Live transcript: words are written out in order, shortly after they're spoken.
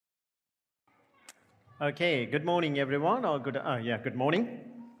Okay, good morning, everyone. Good morning.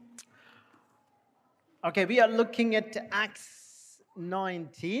 Okay, we are looking at Acts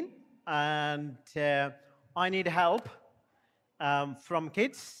 19, and I need help from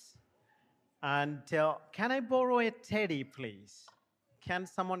kids. And can I borrow a teddy, please? Can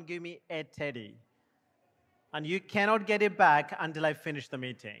someone give me a teddy? And you cannot get it back until I finish the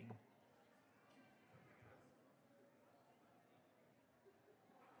meeting.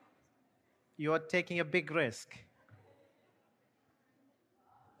 You are taking a big risk.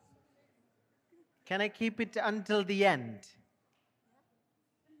 Can I keep it until the end?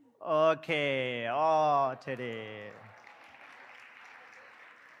 Okay. Oh, teddy.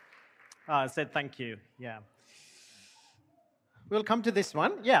 I said thank you. Yeah. We'll come to this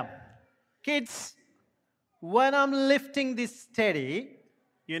one. Yeah. Kids, when I'm lifting this teddy,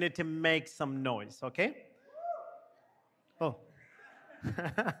 you need to make some noise, okay? Oh.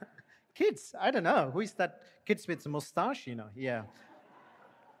 Kids, I don't know. Who is that kids with mustache, Yeah.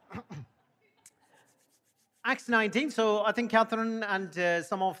 Acts 19. So I think Catherine and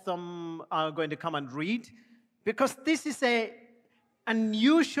some of them are going to come and read because this is a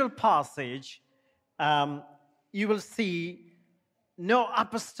unusual passage. You will see no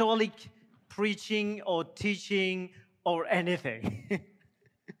apostolic preaching or teaching or anything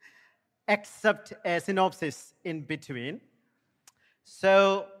except a synopsis in between.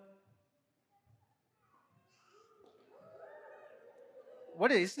 So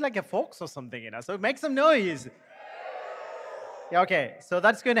what is it, like a fox or something, So make some noise. Yeah, okay, so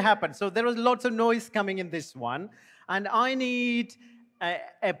that's going to happen. So there was lots of noise coming in this one, and I need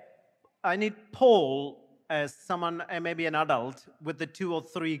Paul as someone, maybe an adult with the 2 or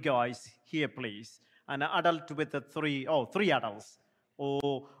 3 guys here, please. An adult with the three adults,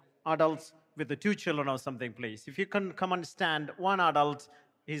 or adults with the 2 children or something, please. If you can come and stand, one adult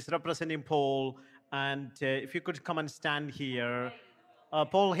is representing Paul, and if you could come and stand here.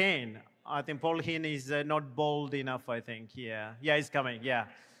 Paul Hain. I think Paul Hain is not bold enough, I think. Yeah, he's coming. Yeah.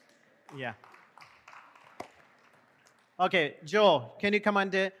 Okay, Joe, can you come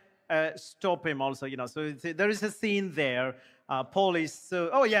and stop him also? So there is a scene there. Paul is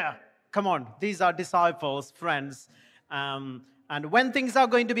oh yeah, come on. These are disciples, friends. And when things are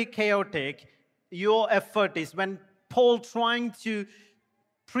going to be chaotic, your effort is when Paul trying to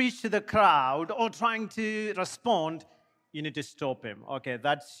preach to the crowd or trying to respond, you need to stop him. Okay,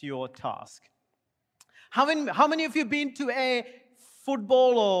 that's your task. How many of you been to a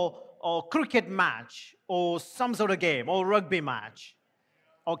football or cricket match or some sort of game or rugby match?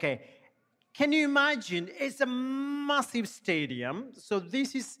 Okay. Can you imagine? It's a massive stadium. So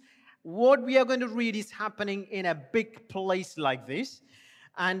this is what we are going to read is happening in a big place like this.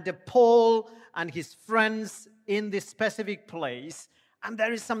 And Paul and his friends in this specific place. And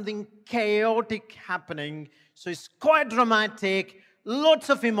there is something chaotic happening. So it's quite dramatic, lots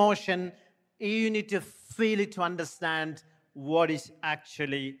of emotion. You need to feel it to understand what is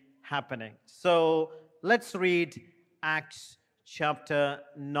actually happening. So let's read Acts chapter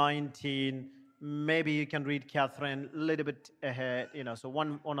 19. Maybe you can read, Catherine, a little bit ahead, so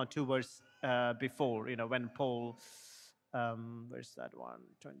one or two verses before, when Paul, where's that one?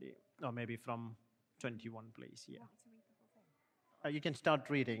 20, or maybe from 21, please. Yeah. You can start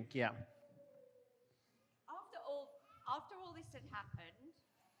reading. Yeah. After all this had happened,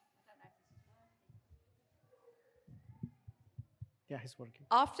 I don't know if this is working. Yeah, it's working.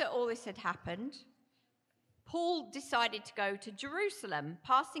 After all this had happened, Paul decided to go to Jerusalem,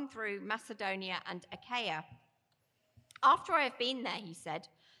 passing through Macedonia and Achaia. After I have been there, he said,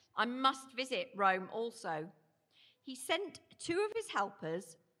 I must visit Rome also. He sent 2 of his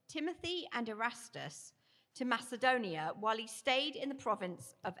helpers, Timothy and Erastus, to Macedonia while he stayed in the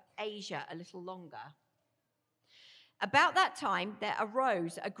province of Asia a little longer. About that time, there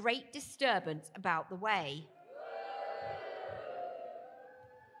arose a great disturbance about the way.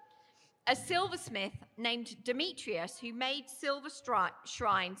 A silversmith named Demetrius, who made silver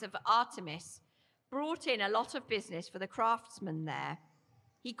shrines of Artemis, brought in a lot of business for the craftsmen there.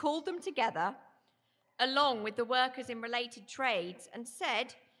 He called them together, along with the workers in related trades, and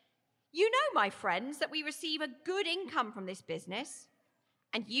said, You know, my friends, that we receive a good income from this business,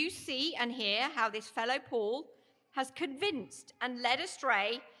 and you see and hear how this fellow Paul has convinced and led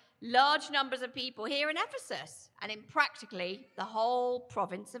astray large numbers of people here in Ephesus and in practically the whole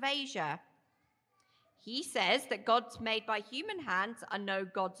province of Asia. He says that gods made by human hands are no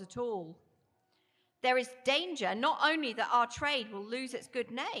gods at all. There is danger not only that our trade will lose its good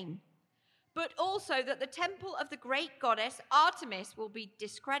name, but also that the temple of the great goddess Artemis will be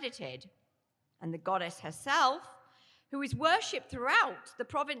discredited, and the goddess herself, who is worshipped throughout the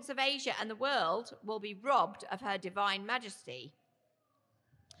province of Asia and the world, will be robbed of her divine majesty."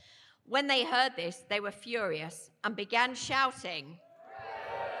 When they heard this, they were furious and began shouting,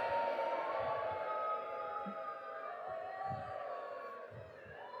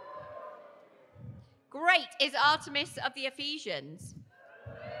 "Great is Artemis of the Ephesians."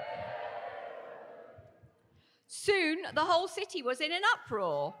 Soon the whole city was in an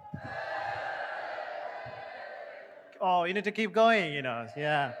uproar. Oh, you need to keep going,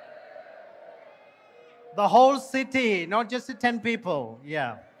 yeah. The whole city, not just the 10 people,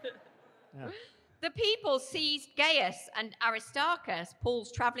 yeah. The people seized Gaius and Aristarchus,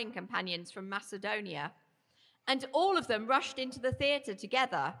 Paul's traveling companions from Macedonia, and all of them rushed into the theater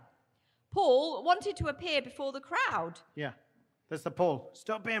together. Paul wanted to appear before the crowd. Yeah, that's the Paul.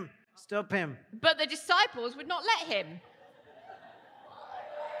 Stop him, stop him. But the disciples would not let him.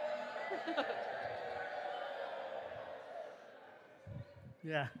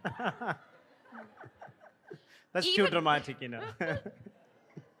 Yeah. That's too dramatic,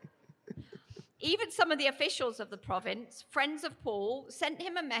 Even some of the officials of the province, friends of Paul, sent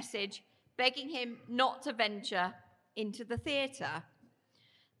him a message begging him not to venture into the theatre.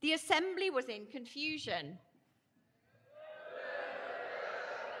 The assembly was in confusion.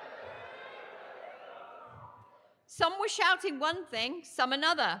 Some were shouting one thing, some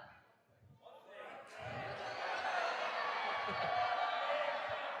another.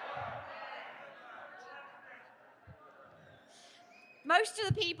 Most of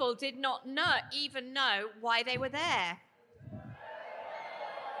the people did not even know why they were there.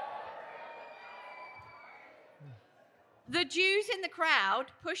 The Jews in the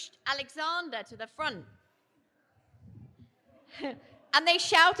crowd pushed Alexander to the front and they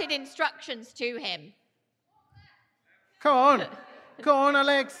shouted instructions to him. Come on,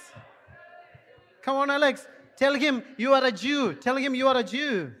 Alex. Come on, Alex. Tell him you are a Jew. Tell him you are a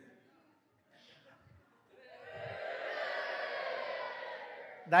Jew.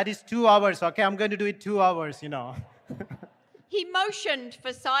 That is 2 hours, okay? I'm going to do it 2 hours, He motioned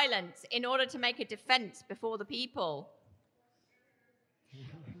for silence in order to make a defense before the people.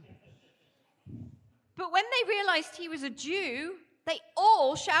 But when they realized he was a Jew, they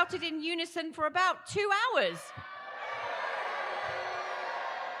all shouted in unison for about 2 hours.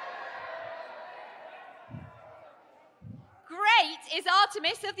 Great is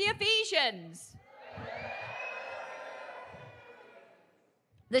Artemis of the Ephesians.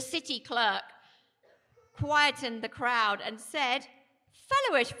 The city clerk quietened the crowd and said,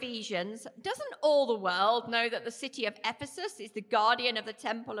 "Fellow Ephesians, doesn't all the world know that the city of Ephesus is the guardian of the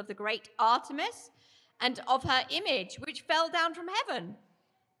temple of the great Artemis and of her image, which fell down from heaven?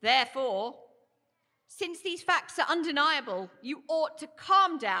 Therefore, since these facts are undeniable, you ought to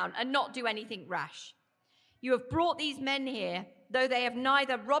calm down and not do anything rash. You have brought these men here, though they have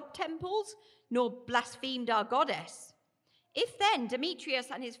neither robbed temples nor blasphemed our goddess. If then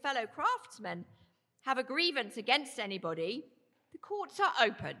Demetrius and his fellow craftsmen have a grievance against anybody, the courts are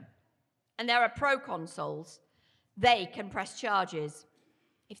open, and there are proconsuls. They can press charges.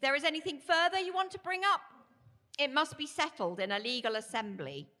 If there is anything further you want to bring up, it must be settled in a legal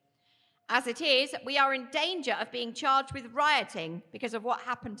assembly. As it is, we are in danger of being charged with rioting because of what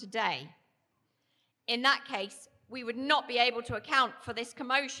happened today. In that case, we would not be able to account for this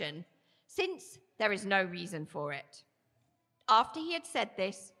commotion, since there is no reason for it." After he had said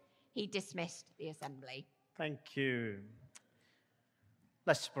this, he dismissed the assembly. Thank you.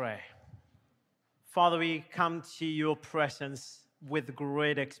 Let's pray. Father, we come to your presence with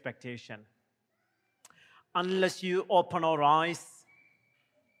great expectation. Unless you open our eyes,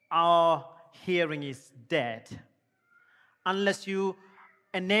 our hearing is dead. Unless you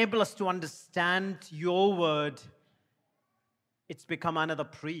enable us to understand your word, it's become another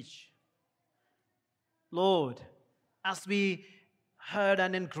preach. Lord, as we heard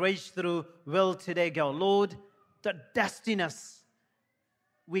and encouraged through Will today, God, Lord, the destinies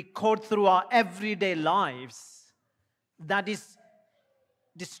we caught through our everyday lives that is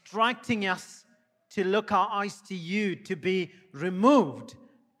distracting us to look our eyes to you, to be removed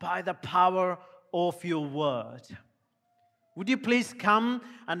by the power of your word. Would you please come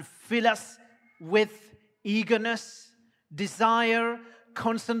and fill us with eagerness, desire,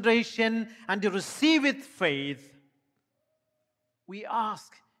 concentration, and to receive with faith? We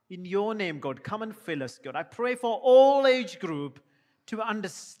ask in your name, God, come and fill us, God. I pray for all age group to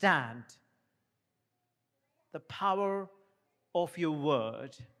understand the power of your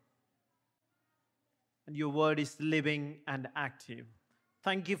word. And your word is living and active.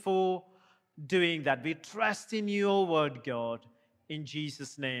 Thank you for doing that. We trust in your word, God. In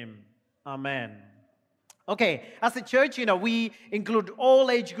Jesus' name, amen. Okay, as a church, we include all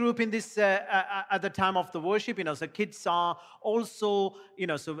age group in this at the time of the worship. So kids are also,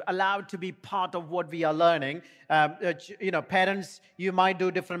 so allowed to be part of what we are learning. Parents, you might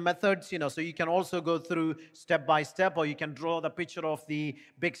do different methods. So you can also go through step by step, or you can draw the picture of the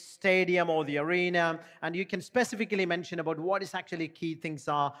big stadium or the arena, and you can specifically mention about what is actually key things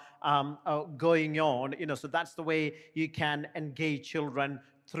are going on. So that's the way you can engage children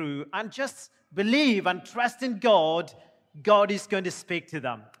through, and just believe and trust in God. God is going to speak to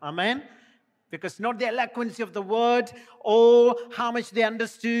them. Amen. Because not the eloquence of the word or how much they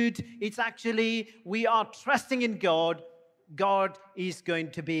understood. It's actually we are trusting in God. God is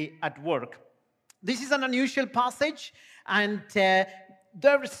going to be at work. This is an unusual passage, and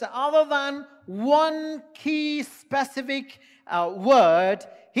there is, other than one key specific word,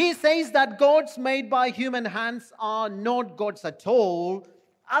 he says that gods made by human hands are not gods at all.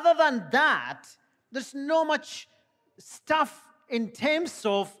 Other than that, there's no much stuff in terms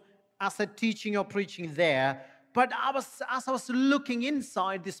of as a teaching or preaching there. But as I was looking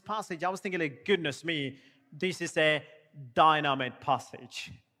inside this passage, I was thinking, like, goodness me, this is a dynamite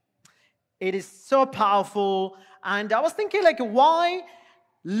passage. It is so powerful. And I was thinking, like, why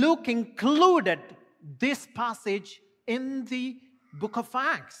Luke included this passage in the book of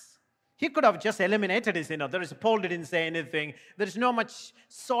Acts? He could have just eliminated it. Paul didn't say anything. There's no much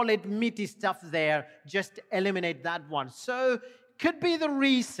solid, meaty stuff there. Just eliminate that one. So, could be the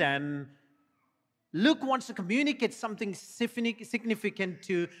reason Luke wants to communicate something significant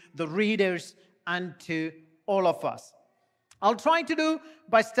to the readers and to all of us. I'll try to do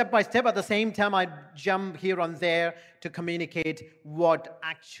by step. At the same time, I jump here and there to communicate what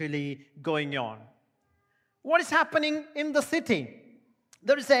actually going on. What is happening in the city?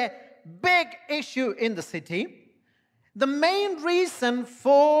 There is a big issue in the city. The main reason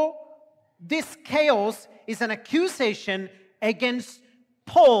for this chaos is an accusation against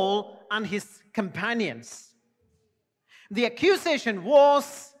Paul and his companions. The accusation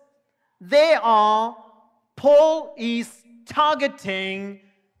was Paul is targeting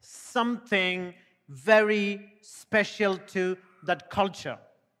something very special to that culture,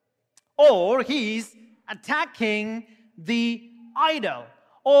 or he's attacking the idol,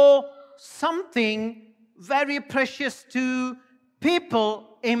 or something very precious to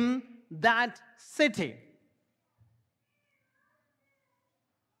people in that city.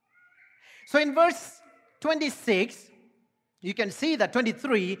 So in verse 26, you can see that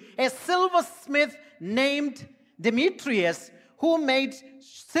 23, a silversmith named Demetrius, who made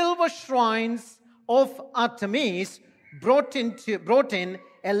silver shrines of Artemis, brought in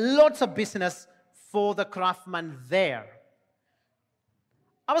a lot of business for the craftsmen there.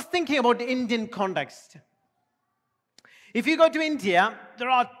 I was thinking about the Indian context. If you go to India, there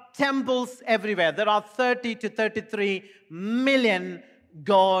are temples everywhere. There are 30 to 33 million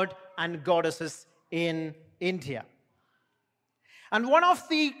god and goddesses in India. And one of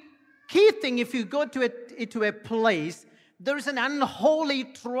the key things, if you go to a place, there is an unholy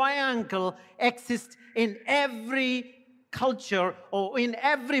triangle exists in every culture, or in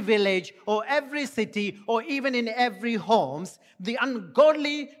every village, or every city, or even in every homes. The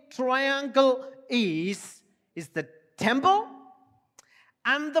ungodly triangle is the temple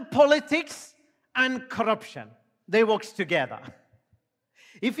and the politics and corruption. They work together.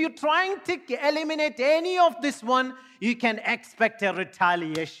 If you're trying to eliminate any of this one, you can expect a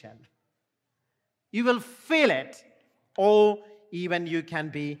retaliation. You will feel it, or even you can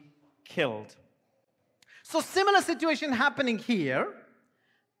be killed. So similar situation happening here.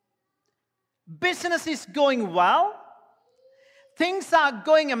 Business is going well. Things are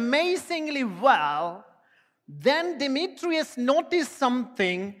going amazingly well. Then Demetrius noticed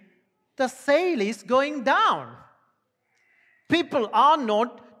something. The sale is going down. People are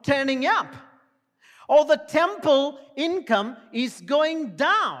not turning up. Or the temple income is going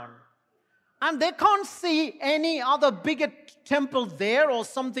down. And they can't see any other bigger temple there or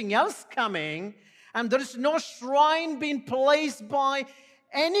something else coming. And there is no shrine being placed by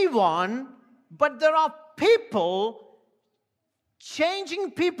anyone. But there are people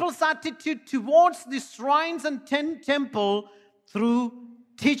changing people's attitude towards the shrines and temple through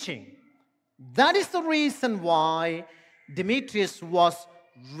teaching. That is the reason why Demetrius was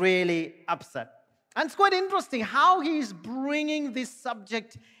really upset. And it's quite interesting how he is bringing this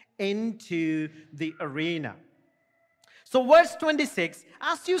subject into the arena. So verse 26,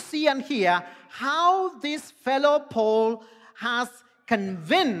 as you see and hear how this fellow Paul has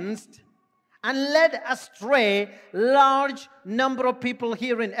convinced and led astray large number of people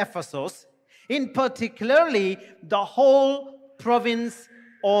here in Ephesus, in particularly the whole province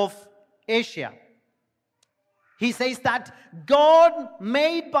of Asia. He says that God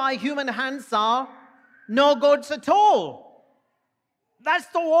made by human hands are no gods at all. That's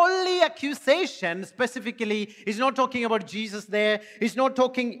the only accusation specifically. He's not talking about Jesus there. He's not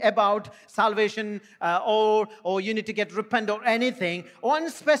talking about salvation or you need to get repent or anything.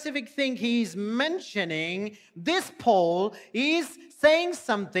 One specific thing he's mentioning, this Paul is saying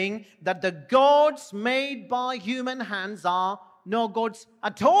something that the gods made by human hands are no gods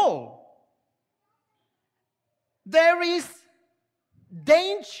at all. There is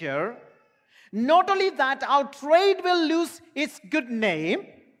danger. Not only that, our trade will lose its good name.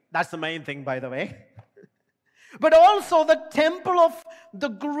 That's the main thing, by the way. But also the temple of the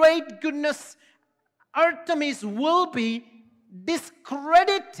great goodness Artemis will be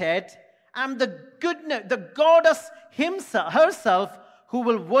discredited, and the goddess herself, who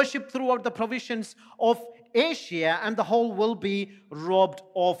will worship throughout the provisions of Asia, and the whole will be robbed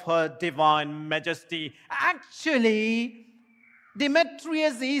of her divine majesty. Actually,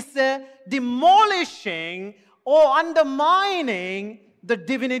 Demetrius is demolishing or undermining the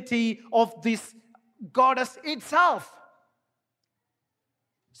divinity of this goddess itself.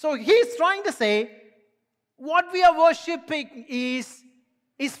 So he's trying to say what we are worshipping is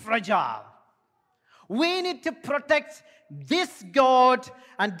fragile. We need to protect this god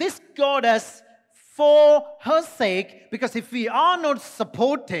and this goddess for her sake, because if we are not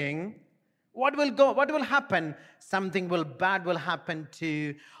supporting, what will happen? Something bad will happen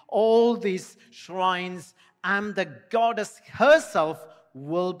to all these shrines, and the goddess herself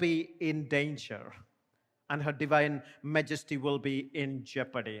will be in danger, and her divine majesty will be in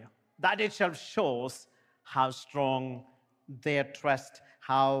jeopardy. That itself shows how strong their trust,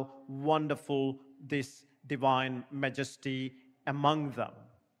 how wonderful this divine majesty among them.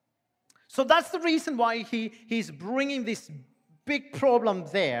 So that's the reason why he's bringing this big problem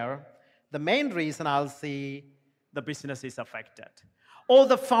there. The main reason I'll see the business is affected. Or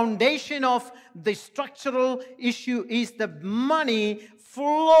the foundation of the structural issue is the money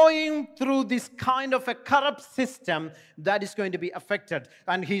flowing through this kind of a corrupt system that is going to be affected.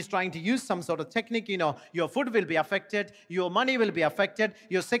 And he's trying to use some sort of technique. Your food will be affected, your money will be affected,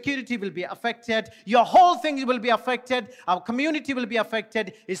 your security will be affected, your whole thing will be affected, our community will be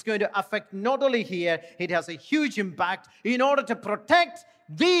affected. It's going to affect not only here, it has a huge impact. In order to protect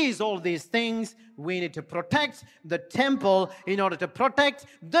all these things, we need to protect the temple. In order to protect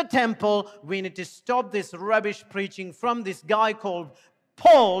the temple, we need to stop this rubbish preaching from this guy called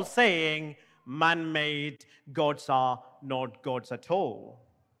Paul saying man-made gods are not gods at all.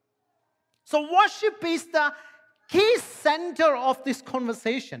 So worship is the key center of this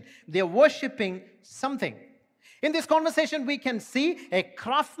conversation. They're worshiping something. In this conversation, we can see a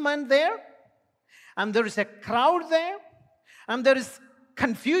craftsman there, and there is a crowd there, and there is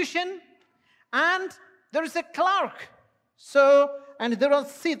confusion, and there is a clerk. So, and there are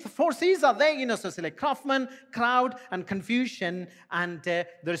four C's are there, so it's like craftsman, crowd, and confusion, and there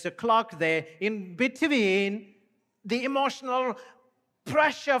is a clerk there. In between, the emotional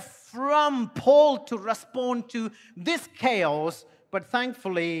pressure from Paul to respond to this chaos, but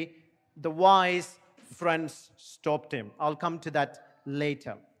thankfully, the wise friends stopped him. I'll come to that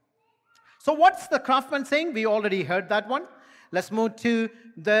later. So what's the craftsman saying? We already heard that one. Let's move to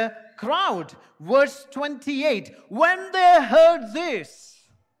the crowd. Verse 28. When they heard this,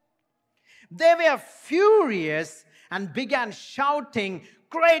 they were furious and began shouting,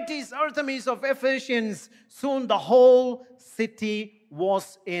 "Great is Artemis of Ephesians!" Soon the whole city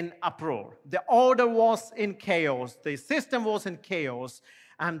was in uproar. The order was in chaos. The system was in chaos.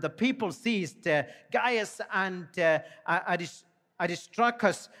 And the people seized Gaius and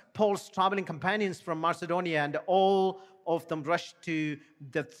Aristarchus, Paul's traveling companions from Macedonia, and all of them rushed to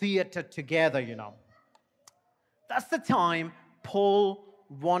the theater together, That's the time Paul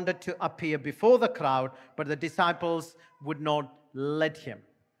wanted to appear before the crowd, but the disciples would not let him.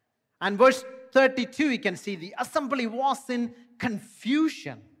 And verse 32, you can see the assembly was in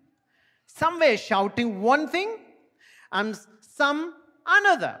confusion. Some were shouting one thing and some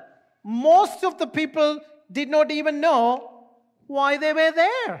another. Most of the people did not even know why they were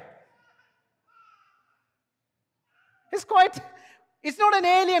there. It's not an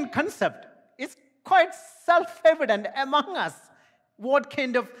alien concept. It's quite self-evident among us what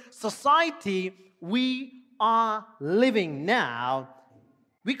kind of society we are living now.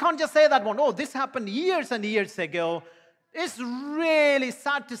 We can't just say that one, oh, this happened years and years ago. It's really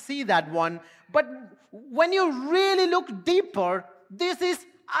sad to see that one. But when you really look deeper, this is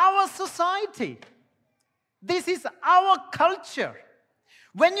our society. This is our culture.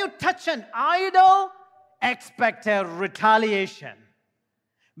 When you touch an idol, expect a retaliation.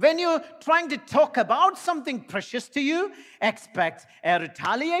 When you're trying to talk about something precious to you, expect a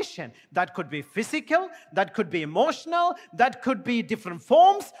retaliation. That could be physical, that could be emotional, that could be different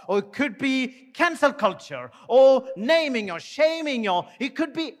forms, or it could be cancel culture, or naming or shaming, or it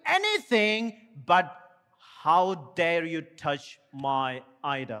could be anything, but how dare you touch my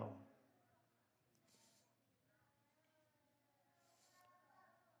idol?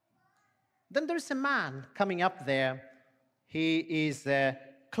 Then there's a man coming up there. He is a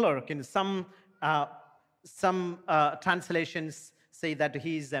clerk. In some translations say that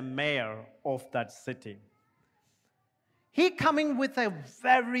he is a mayor of that city. He coming with a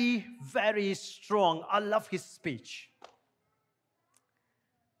very, very strong, I love his speech.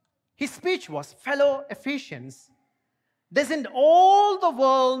 His speech was, fellow Ephesians, doesn't all the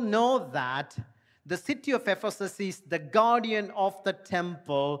world know that the city of Ephesus is the guardian of the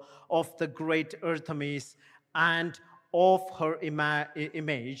temple of the great Artemis and of her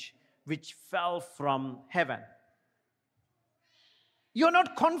image, which fell from heaven? You're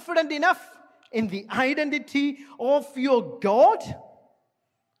not confident enough in the identity of your God?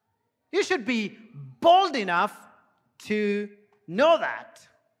 You should be bold enough to know that.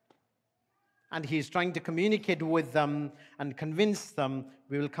 And he's trying to communicate with them and convince them.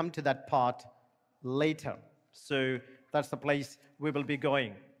 We will come to that part later. So that's the place we will be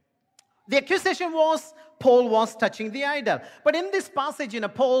going. The accusation was Paul was touching the idol. But in this passage,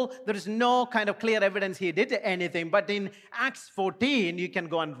 Paul, there is no kind of clear evidence he did anything. But in Acts 14, you can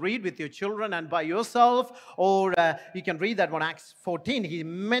go and read with your children and by yourself, or you can read that one, Acts 14. He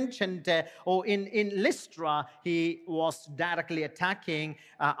mentioned, or in Lystra, he was directly attacking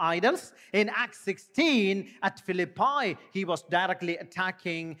idols. In Acts 16, at Philippi, he was directly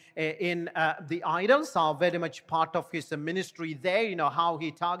attacking in the idols, are very much part of his ministry there, how he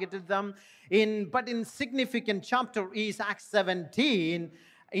targeted them. But in significant chapter is Acts 17,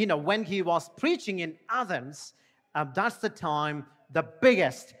 when he was preaching in Athens, that's the time, the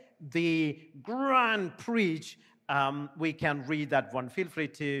biggest, the grand preach. We can read that one. Feel free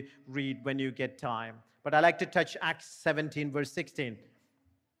to read when you get time. But I like to touch Acts 17, verse 16.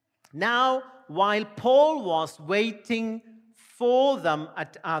 Now, while Paul was waiting for them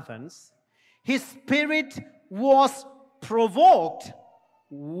at Athens, his spirit was provoked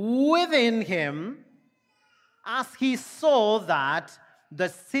within him as he saw that the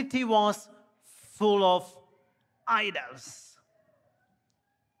city was full of idols.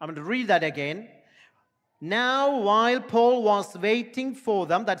 I'm going to read that again. Now, while Paul was waiting for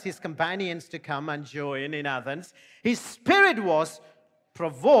them, that's his companions, to come and join in Athens, his spirit was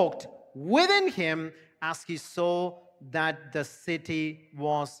provoked within him as he saw that the city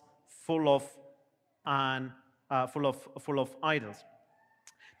was full of idols.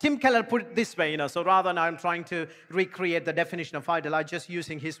 Tim Keller put it this way, so rather than I'm trying to recreate the definition of idol, I'm just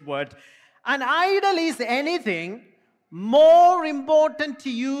using his word. An idol is anything more important to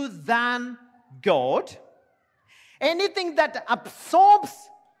you than God, anything that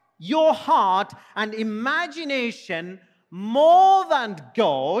absorbs your heart and imagination more than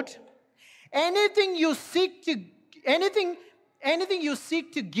God, anything you seek to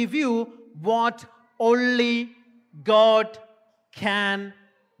give you what only God can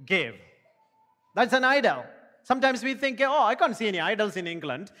give. That's an idol. Sometimes we think, I can't see any idols in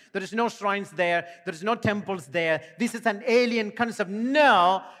England. There is no shrines there. There is no temples there. This is an alien concept.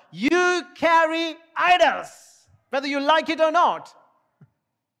 No, you carry idols, whether you like it or not.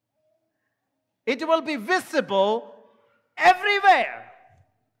 It will be visible everywhere.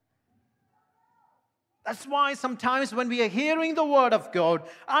 That's why sometimes when we are hearing the word of God,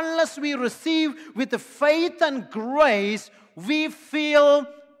 unless we receive with the faith and grace, we feel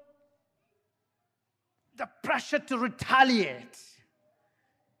the pressure to retaliate.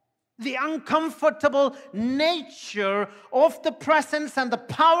 The uncomfortable nature of the presence and the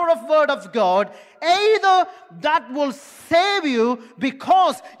power of word of God, either that will save you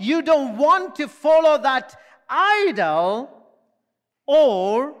because you don't want to follow that idol,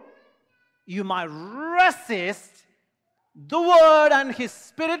 or you might resist the word and his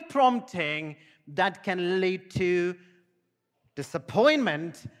spirit prompting that can lead to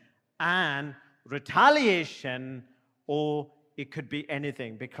disappointment and retaliation, or it could be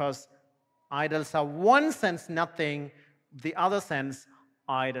anything, because idols are one sense nothing, the other sense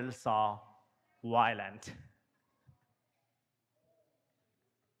idols are violent.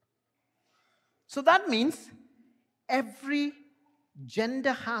 So that means every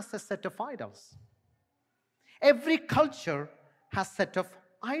gender has a set of idols. Every culture has a set of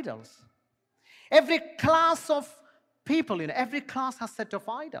idols. Every class of people, every class has a set of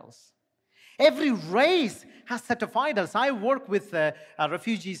idols. Every race has set of idols. I work with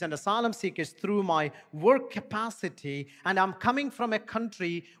refugees and asylum seekers through my work capacity, and I'm coming from a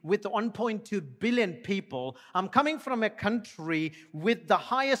country with 1.2 billion people. I'm coming from a country with the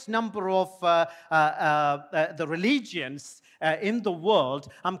highest number of the religions in the world.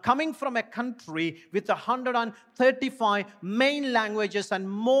 I'm coming from a country with 135 main languages and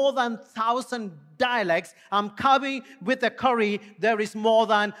more than 1,000 dialects. I'm coming with a curry. There is more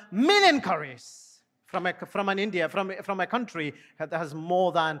than a million curries from a country that has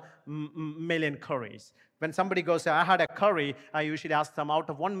more than million curries. When somebody goes, I had a curry, I usually ask them, out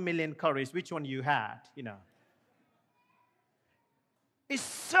of 1 million curries, which one you had? You know, it's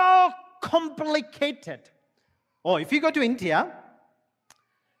so complicated. Or if you go to India,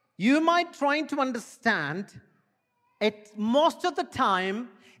 you might try to understand it. Most of the time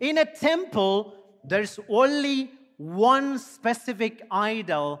in a temple, there's only one specific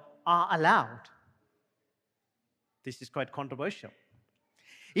idol allowed. This is quite controversial.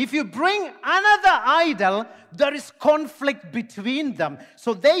 If you bring another idol, there is conflict between them.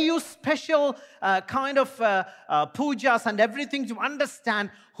 So they use special kind of pujas and everything to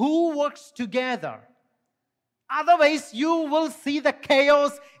understand who works together. Otherwise, you will see the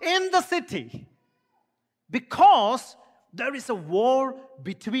chaos in the city, because there is a war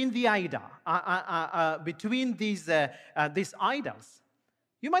between the between these idols.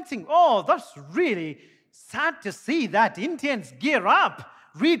 You might think, oh, that's really sad to see that Indians gear up,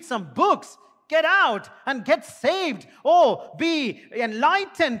 read some books, get out and get saved, or be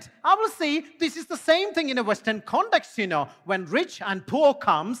enlightened. I will see this is the same thing in a Western context, you know. When rich and poor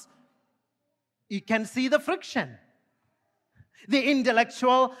comes, you can see the friction. The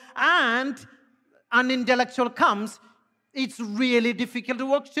intellectual and unintellectual comes, it's really difficult to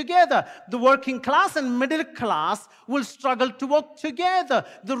work together. The working class and middle class will struggle to work together.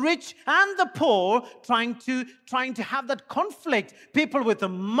 The rich and the poor trying to have that conflict. People with the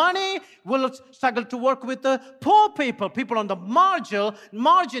money will struggle to work with the poor people. People on the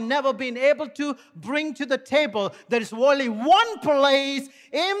margin never been able to bring to the table. There is only one place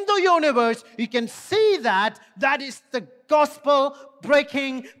in the universe you can see that is the gospel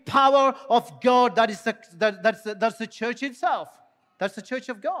breaking power of God. That's the church itself. That's the church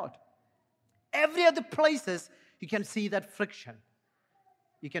of God. Every other places you can see that friction.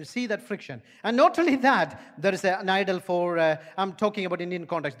 You can see that friction. And not only that, there is an idol for, I'm talking about Indian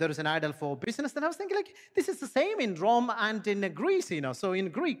context, there is an idol for business. And I was thinking, like, this is the same in Rome and in Greece, you know. So in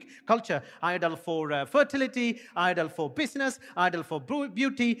Greek culture, idol for fertility, idol for business, idol for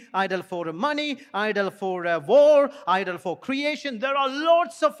beauty, idol for money, idol for war, idol for creation. There are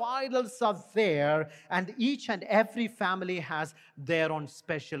lots of idols out there, and each and every family has their own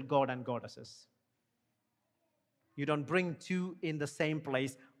special god and goddesses. You don't bring two in the same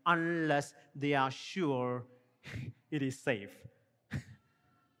place unless they are sure it is safe.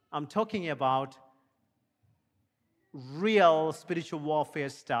 I'm talking about real spiritual warfare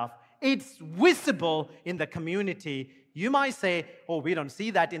stuff. It's visible in the community. You might say, oh, we don't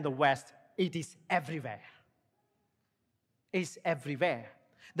see that in the West. It is everywhere. It's everywhere.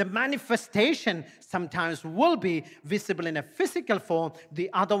 The manifestation sometimes will be visible in a physical form. The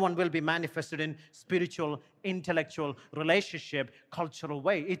other one will be manifested in spiritual, intellectual, relationship, cultural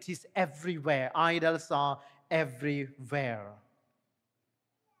way. It is everywhere. Idols are everywhere.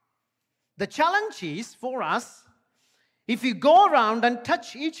 The challenge is for us, if you go around and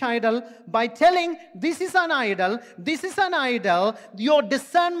touch each idol by telling, this is an idol, your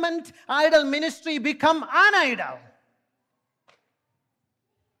discernment idol ministry become an idol.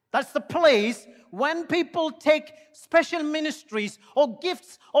 That's the place when people take special ministries or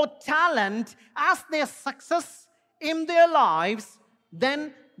gifts or talent as their success in their lives,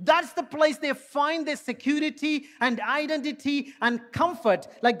 then that's the place they find their security and identity and comfort.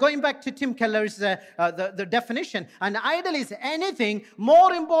 Like going back to Tim Keller's the definition, an idol is anything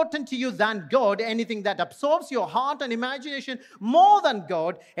more important to you than God, anything that absorbs your heart and imagination more than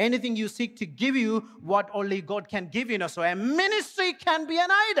God, anything you seek to give you what only God can give you. So a ministry can be an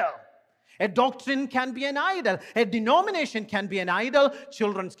idol. A doctrine can be an idol. A denomination can be an idol.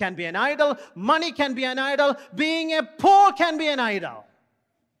 Children can be an idol. Money can be an idol. Being a poor can be an idol.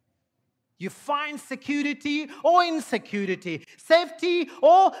 You find security or insecurity, safety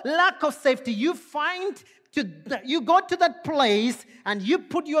or lack of safety. You go to that place and you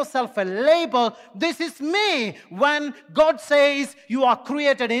put yourself a label. This is me. When God says you are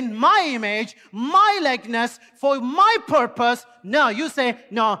created in my image, my likeness, for my purpose. No, you say,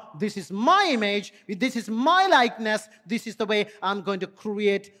 no, this is my image. This is my likeness. This is the way I'm going to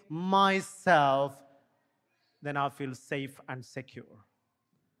create myself. Then I feel safe and secure.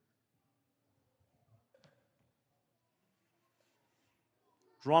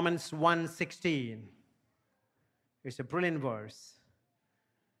 Romans 1:16. It's a brilliant verse.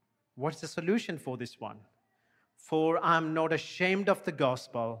 What's the solution for this one? For I'm not ashamed of the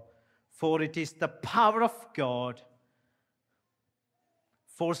gospel, for it is the power of God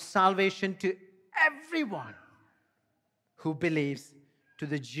for salvation to everyone who believes, to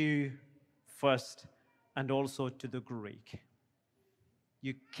the Jew first and also to the Greek.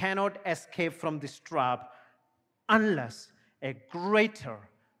 You cannot escape from this trap unless a greater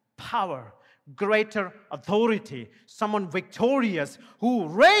power, greater authority, someone victorious who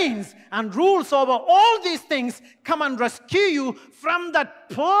reigns and rules over all these things come and rescue you from that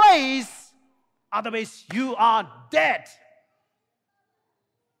place. Otherwise, you are dead.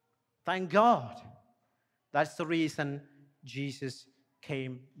 Thank God. That's the reason Jesus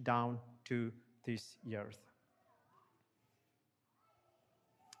came down to this earth.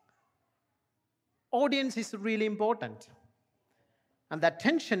 Audience is really important. And the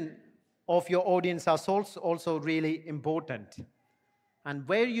attention of your audience is also really important. And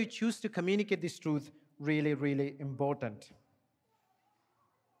where you choose to communicate this truth, really, really important.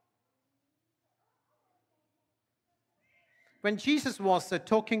 When Jesus was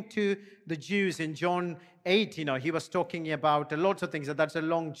talking to the Jews in John 8, he was talking about lots of things. That's a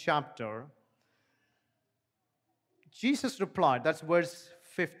long chapter. Jesus replied, that's verse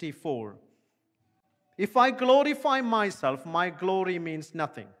 54. If I glorify myself, my glory means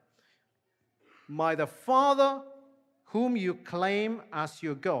nothing. The Father whom you claim as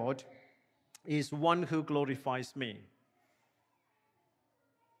your God is one who glorifies me.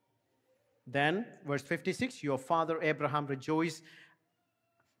 Then, verse 56, your father Abraham rejoiced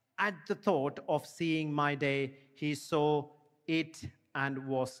at the thought of seeing my day. He saw it and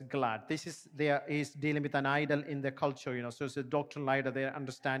was glad. There is dealing with an idol in the culture, so it's a doctrinal idol, they're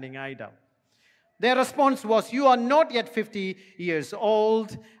understanding idol. Their response was, you are not yet 50 years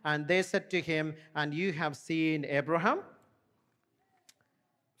old. And they said to him, and you have seen Abraham?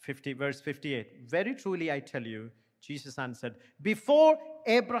 Verse 58. Very truly I tell you, Jesus answered, before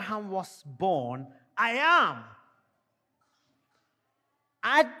Abraham was born, I am.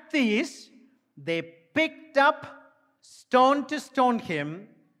 At this, they picked up stone to stone him.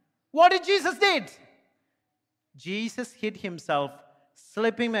 What did Jesus did? Jesus hid himself,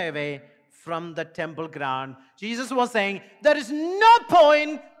 slipping away from the temple ground. Jesus was saying, there is no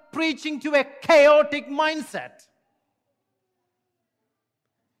point preaching to a chaotic mindset.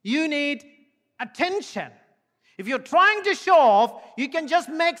 You need attention. If you're trying to show off, you can just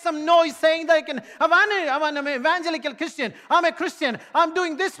make some noise saying that I'm an evangelical Christian, I'm a Christian, I'm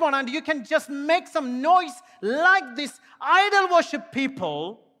doing this one, and you can just make some noise like this idol worship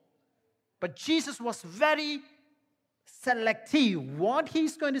people. But Jesus was very selective what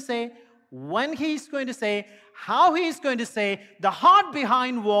he's going to say, when he's going to say, how he's going to say. The heart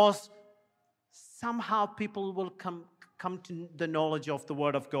behind was somehow people will come to the knowledge of the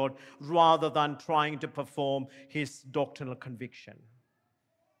Word of God rather than trying to perform his doctrinal conviction.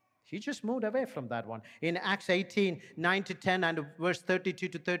 He just moved away from that one. In Acts 18, 9-10 and verse 32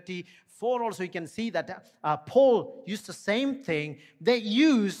 to 34 also you can see that Paul used the same thing. They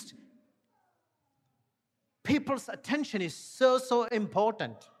used people's attention is so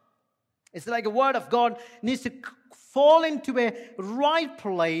important. It's like a word of God needs to fall into a right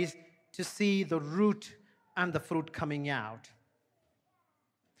place to see the root and the fruit coming out.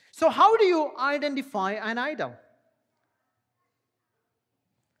 So how do you identify an idol?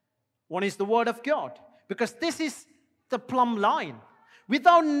 One is the Word of God, because this is the plumb line.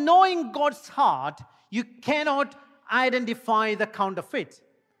 Without knowing God's heart, you cannot identify the counterfeit.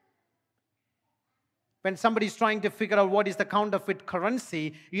 When somebody is trying to figure out what is the counterfeit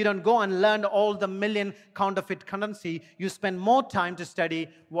currency, you don't go and learn all the million counterfeit currency. You spend more time to study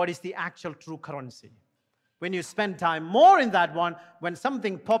what is the actual true currency. When you spend time more in that one, when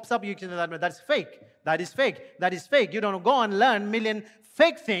something pops up, you can say that's fake. That is fake. That is fake. You don't go and learn million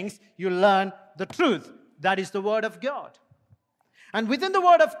fake things. You learn the truth. That is the Word of God. And within the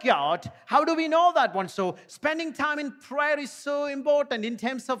Word of God, how do we know that one? So spending time in prayer is so important in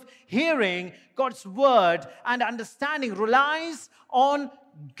terms of hearing God's Word and understanding. Relies on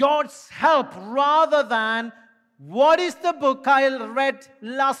God's help rather than what is the book I read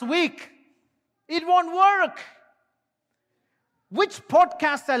last week. It won't work. Which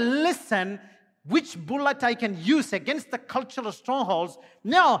podcast I listen, which bullet I can use against the cultural strongholds.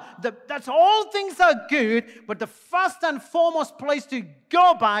 No, that's all things are good, but the first and foremost place to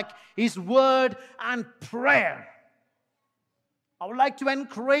go back is word and prayer. I would like to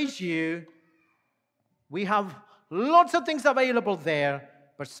encourage you. We have lots of things available there,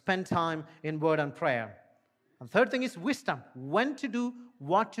 but spend time in word and prayer. And third thing is wisdom. When to do,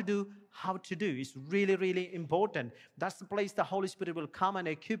 what to do, how to do is really, really important. That's the place the Holy Spirit will come and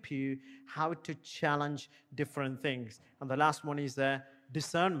equip you how to challenge different things. And the last one is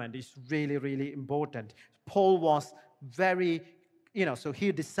discernment is really, really important. Paul was very, so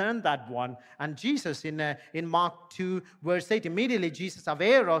he discerned that one. And Jesus in Mark 2, verse 8, immediately Jesus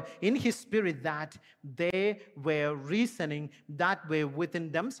aware of in his spirit that they were reasoning that way within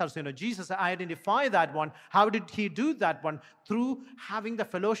themselves. Jesus identified that one. How did he do that one? Through having the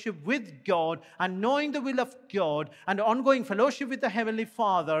fellowship with God and knowing the will of God and ongoing fellowship with the Heavenly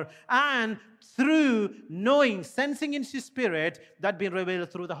Father, and through knowing, sensing in his spirit that being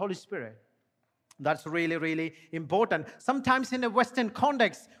revealed through the Holy Spirit. That's really, really important. Sometimes in a Western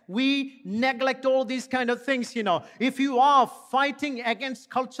context, we neglect all these kind of things, If you are fighting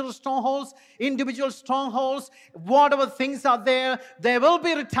against cultural strongholds, individual strongholds, whatever things are there will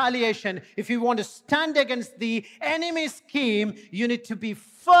be retaliation. If you want to stand against the enemy's scheme, you need to be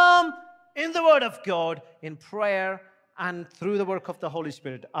firm in the Word of God, in prayer, and through the work of the Holy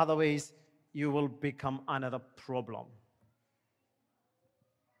Spirit. Otherwise, you will become another problem.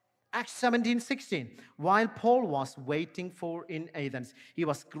 Acts 17:16. While Paul was waiting for in Athens, he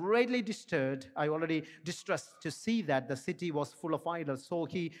was greatly distressed to see that the city was full of idols. So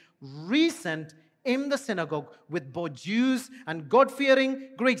he reasoned in the synagogue with both Jews and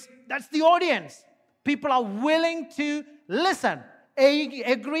God-fearing Greeks. That's the audience. People are willing to listen,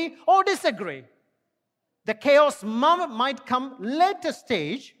 agree or disagree. The chaos might come later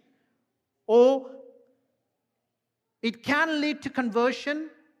stage, or it can lead to conversion,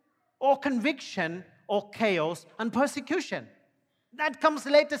 or conviction, or chaos and persecution. That comes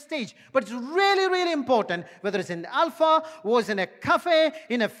later stage. But it's really, really important, whether it's in Alpha, or it's in a cafe,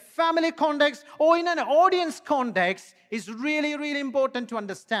 in a family context, or in an audience context, it's really, really important to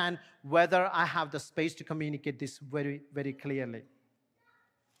understand whether I have the space to communicate this very, very clearly.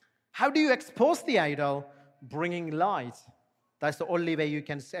 How do you expose the idol? Bringing light. That's the only way you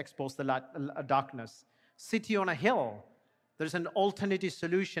can expose the darkness. City on a hill. There's an alternative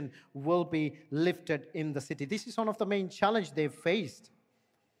solution will be lifted in the city. This is one of the main challenges they've faced.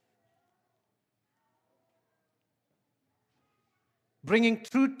 Bringing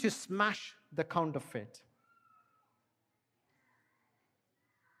truth to smash the counterfeit.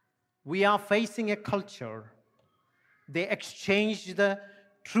 We are facing a culture. They exchanged the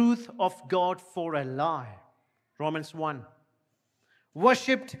truth of God for a lie. Romans 1.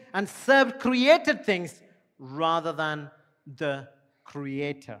 Worshipped and served created things rather than the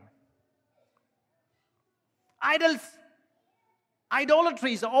Creator.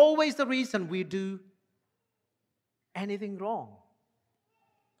 Idolatry is always the reason we do anything wrong.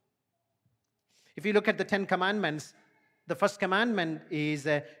 If you look at the 10 Commandments, the first commandment is,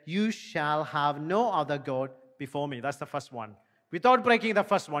 you shall have no other God before me. That's the first one. Without breaking the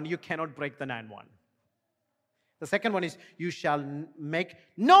first one, you cannot break the 9th one. The second one is, you shall make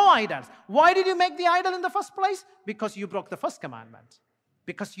no idols. Why did you make the idol in the first place? Because you broke the first commandment.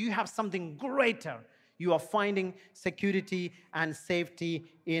 Because you have something greater. You are finding security and safety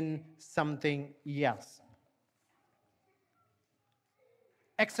in something else.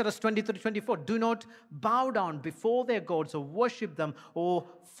 Exodus 23:24, do not bow down before their gods or worship them or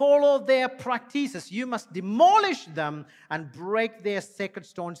follow their practices. You must demolish them and break their sacred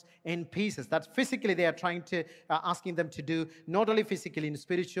stones in pieces. That's physically they are trying to, asking them to do, not only physically, in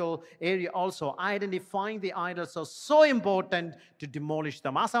spiritual area also. Identifying the idols are so important to demolish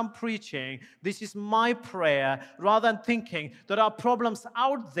them. As I'm preaching, this is my prayer. Rather than thinking there are problems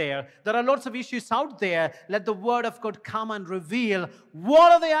out there, there are lots of issues out there, let the Word of God come and reveal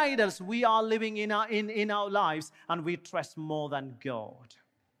what are the idols we are living in our lives, and we trust more than God.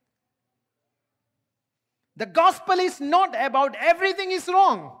 The gospel is not about everything is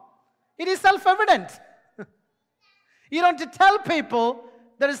wrong. It is self-evident. You don't have to tell people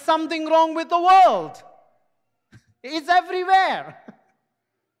there is something wrong with the world. It's everywhere.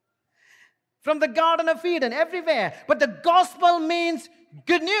 From the Garden of Eden, everywhere. But the gospel means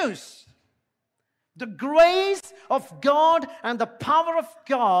good news. The grace of God and the power of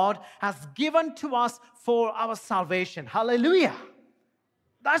God has given to us for our salvation. Hallelujah.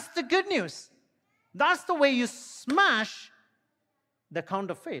 That's the good news. That's the way you smash the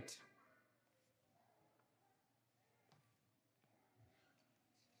counterfeit.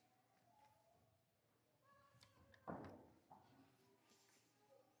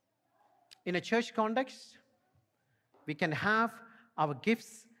 In a church context, we can have our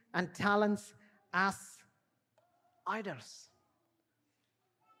gifts and talents as idols.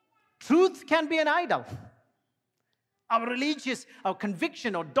 Truth can be an idol. Our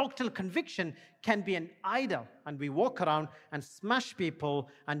conviction or doctrinal conviction can be an idol. And we walk around and smash people,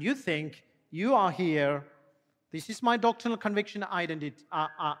 and you think you are here. This is my doctrinal conviction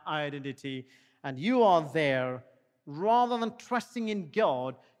identity, and you are there. Rather than trusting in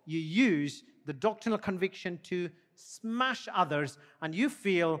God, you use the doctrinal conviction to smash others, and you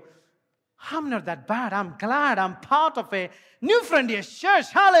feel, I'm not that bad. I'm glad I'm part of a New Frontiers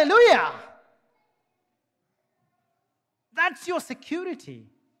church. Hallelujah. That's your security.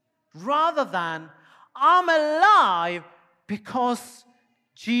 Rather than, I'm alive because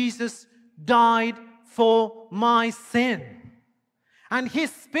Jesus died for my sin. And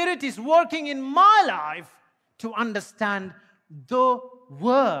His Spirit is working in my life to understand the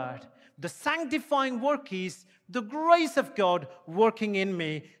Word. The sanctifying work is the grace of God working in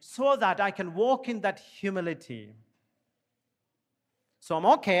me so that I can walk in that humility. So I'm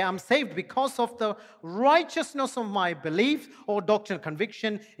okay, I'm saved because of the righteousness of my belief or doctrinal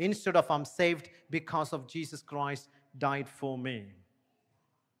conviction, instead of I'm saved because of Jesus Christ died for me.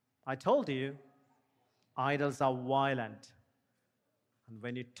 I told you, idols are violent. And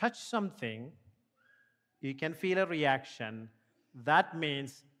when you touch something, you can feel a reaction. That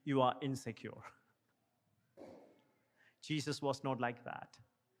means you are insecure. Jesus was not like that.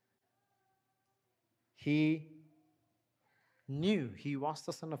 He knew He was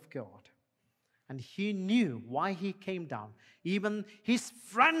the Son of God. And He knew why He came down. Even His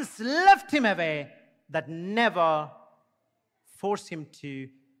friends left Him away. That never forced Him to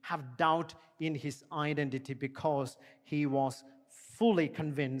have doubt in His identity, because He was fully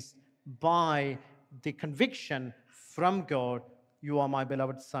convinced by the conviction from God, you are my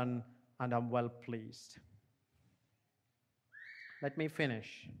beloved Son, and I'm well pleased. Let me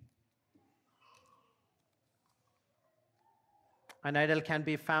finish. An idol can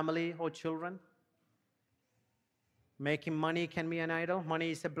be family or children. Making money can be an idol.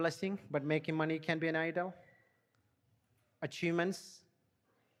 Money is a blessing, but making money can be an idol. Achievements,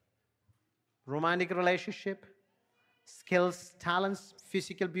 romantic relationship, skills, talents,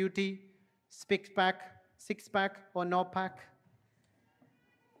 physical beauty, six-pack or no-pack.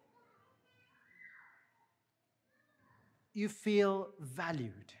 You feel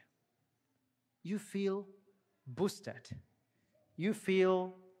valued. You feel boosted. You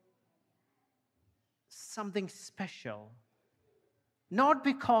feel something special. Not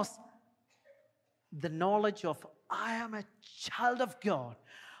because the knowledge of I am a child of God.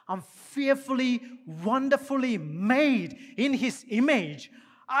 I'm fearfully, wonderfully made in His image.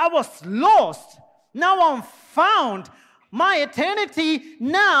 I was lost. Now I'm found. My eternity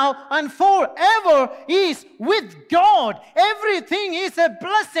now and forever is with God. Everything is a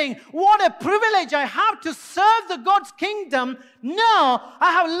blessing. What a privilege I have to serve the God's kingdom. Now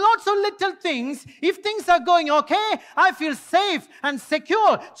I have lots of little things. If things are going okay, I feel safe and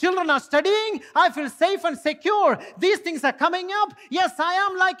secure. Children are studying, I feel safe and secure. These things are coming up. Yes, I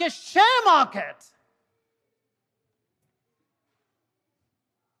am like a share market.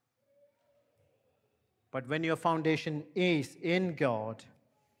 But when your foundation is in God,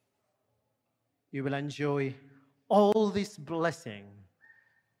 you will enjoy all this blessing.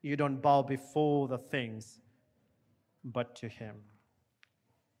 You don't bow before the things, but to Him.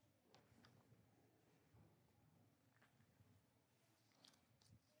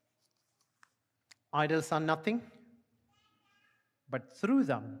 Idols are nothing, but through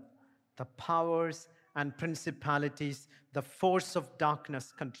them, the powers and principalities, the force of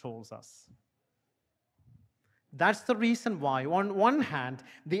darkness controls us. That's the reason why, on one hand,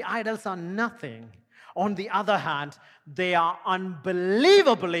 the idols are nothing. On the other hand, they are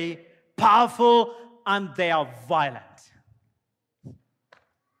unbelievably powerful and they are violent.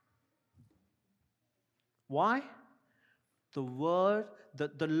 Why? The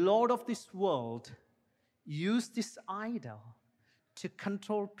Lord of this world used this idol to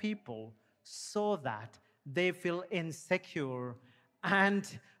control people so that they feel insecure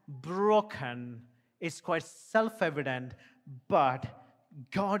and broken. It's quite self-evident, but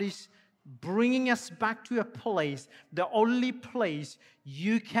God is bringing us back to a place, the only place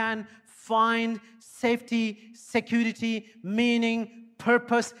you can find safety, security, meaning,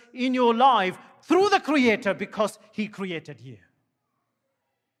 purpose in your life through the Creator, because He created you.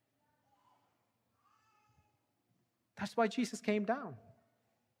 That's why Jesus came down.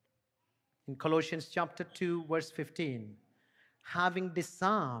 In Colossians chapter 2, verse 15, having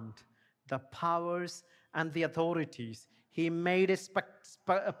disarmed the powers and the authorities, He made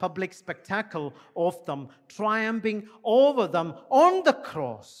a public spectacle of them, triumphing over them on the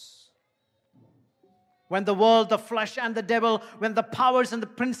cross. When the world, the flesh, and the devil, when the powers and the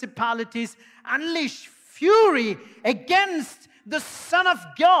principalities unleash fury against the Son of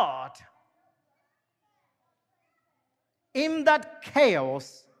God. In that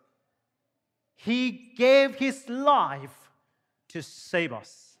chaos, he gave his life to save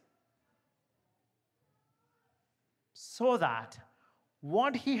us. So that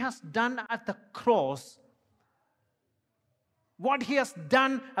what he has done at the cross,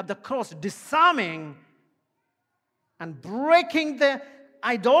 disarming and breaking the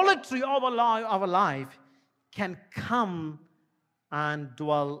idolatry of our life, can come and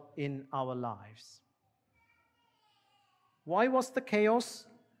dwell in our lives. Why was the chaos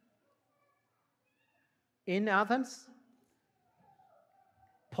in Athens?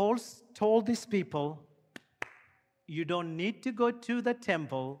 Paul told these people, you don't need to go to the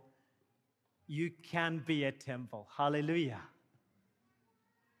temple. You can be a temple. Hallelujah.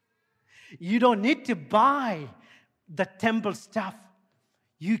 You don't need to buy the temple stuff.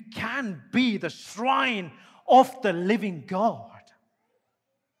 You can be the shrine of the living God.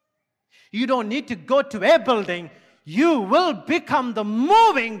 You don't need to go to a building. You will become the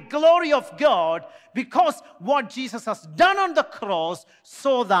moving glory of God because what Jesus has done on the cross,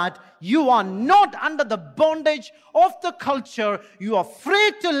 so that you are not under the bondage of the culture. You are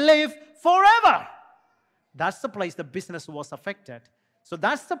free to live forever. That's the place the business was affected. So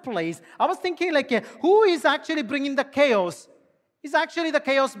that's the place. I was thinking who is actually bringing the chaos? It's actually the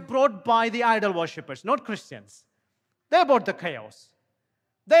chaos brought by the idol worshippers, not Christians. They brought the chaos.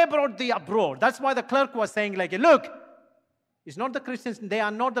 They brought the uproar. That's why the clerk was saying look, it's not the Christians, they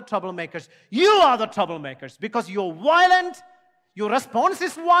are not the troublemakers. You are the troublemakers because you're violent, your response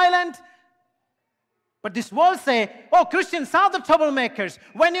is violent. But this world say, oh, Christians are the troublemakers.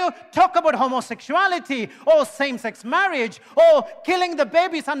 When you talk about homosexuality or same-sex marriage or killing the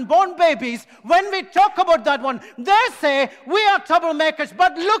babies, unborn babies, when we talk about that one, they say we are troublemakers.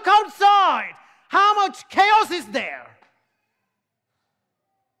 But look outside. How much chaos is there?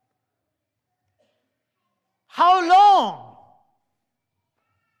 How long?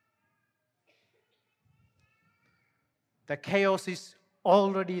 The chaos is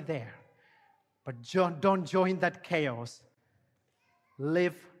already there. But don't join that chaos.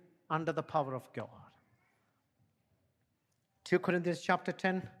 Live under the power of God. 2 Corinthians chapter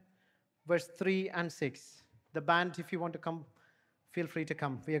 10, verse 3 and 6. The band, if you want to come, feel free to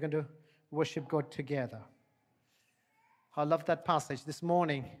come. We are going to worship God together. I love that passage. This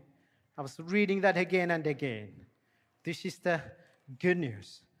morning, I was reading that again and again. This is the good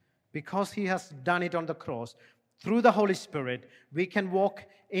news. Because he has done it on the cross, through the Holy Spirit, we can walk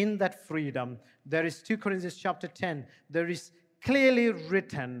in that freedom. There is 2 Corinthians chapter 10. There is clearly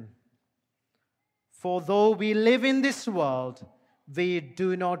written, for though we live in this world, we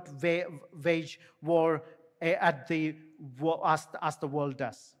do not wage war as the world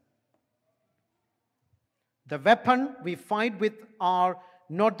does. The weapon we fight with are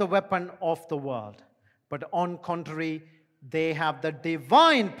not the weapon of the world, but on contrary, they have the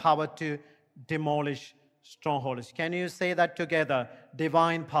divine power to demolish strongholds. Can you say that together?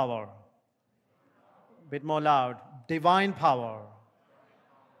 Divine power. A bit more loud. Divine power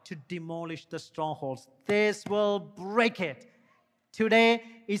to demolish the strongholds. This will break it. Today,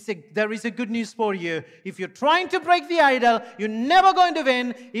 there is a good news for you. If you're trying to break the idol, you're never going to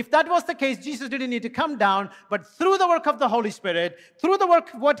win. If that was the case, Jesus didn't need to come down. But through the work of the Holy Spirit, through the work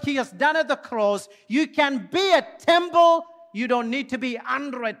what he has done at the cross, you can be a temple. You don't need to be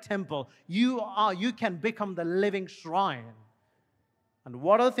under a temple. You can become the living shrine. And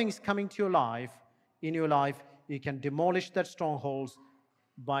what are things coming to your life? In your life, you can demolish that strongholds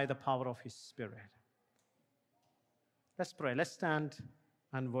by the power of his Spirit. Let's pray. Let's stand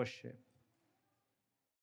and worship.